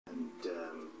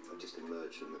I just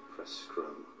emerged from the press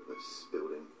scrum that's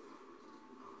building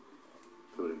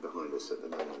behind us at the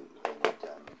moment, and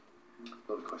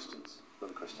a lot of questions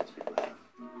people have.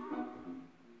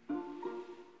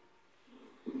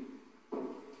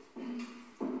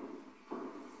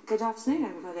 Good afternoon,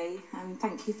 everybody, and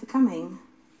thank you for coming.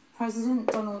 President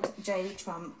Donald J.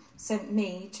 Trump sent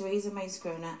me, Theresa May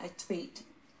Scrivener, a tweet.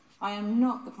 I am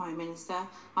not the Prime Minister.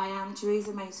 I am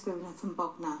Theresa May Scrivener from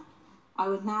Bognor. I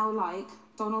would now like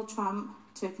Donald Trump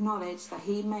to acknowledge that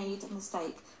he made a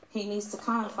mistake. He needs to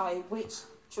clarify which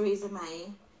Theresa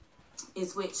May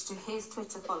is which to his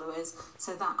Twitter followers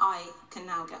so that I can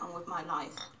now get on with my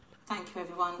life. Thank you,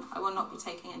 everyone. I will not be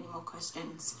taking any more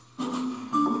questions.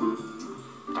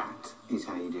 That is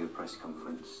how you do a press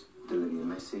conference. Deliver your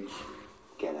message,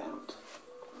 get out.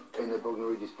 In the Bognor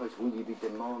Regis Post, will you be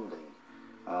demanding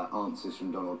answers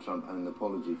from Donald Trump and an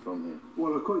apology from him?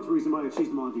 Well, I quote Theresa May, if she's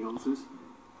demanding answers.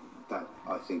 That,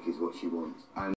 I think, is what she wants. And